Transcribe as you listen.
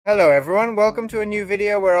Hello everyone, welcome to a new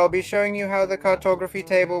video where I'll be showing you how the cartography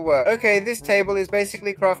table works. Okay, this table is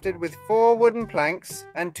basically crafted with 4 wooden planks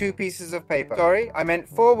and 2 pieces of paper. Sorry, I meant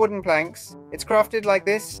 4 wooden planks. It's crafted like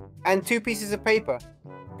this and 2 pieces of paper.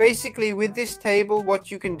 Basically, with this table, what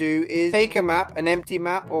you can do is take a map, an empty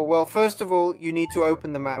map, or well, first of all, you need to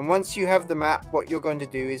open the map. And once you have the map, what you're going to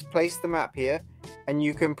do is place the map here, and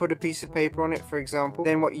you can put a piece of paper on it, for example.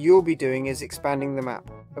 Then what you'll be doing is expanding the map.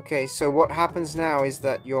 Okay, so what happens now is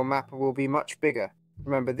that your map will be much bigger.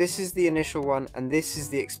 Remember, this is the initial one, and this is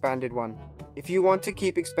the expanded one. If you want to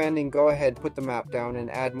keep expanding, go ahead, put the map down, and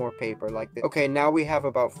add more paper like this. Okay, now we have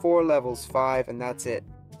about 4 levels, 5, and that's it.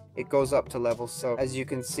 It goes up to levels, so as you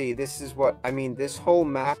can see, this is what I mean, this whole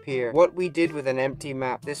map here, what we did with an empty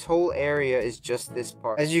map, this whole area is just this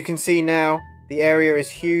part. As you can see now, the area is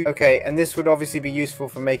huge. Okay, and this would obviously be useful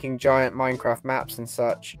for making giant Minecraft maps and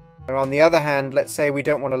such. And on the other hand, let's say we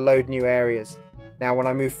don't want to load new areas. Now when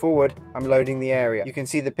I move forward, I'm loading the area. You can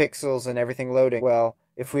see the pixels and everything loading. Well,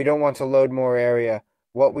 if we don't want to load more area,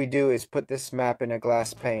 what we do is put this map in a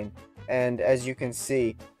glass pane. And as you can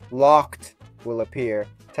see, locked will appear,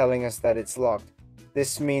 telling us that it's locked.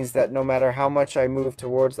 This means that no matter how much I move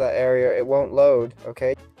towards that area, it won't load,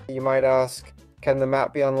 okay? You might ask, can the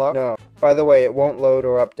map be unlocked? No. By the way, it won't load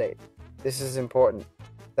or update. This is important.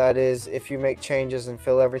 That is, if you make changes and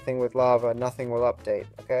fill everything with lava, nothing will update,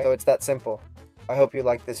 okay? So it's that simple. I hope you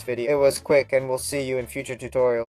liked this video. It was quick, and we'll see you in future tutorials.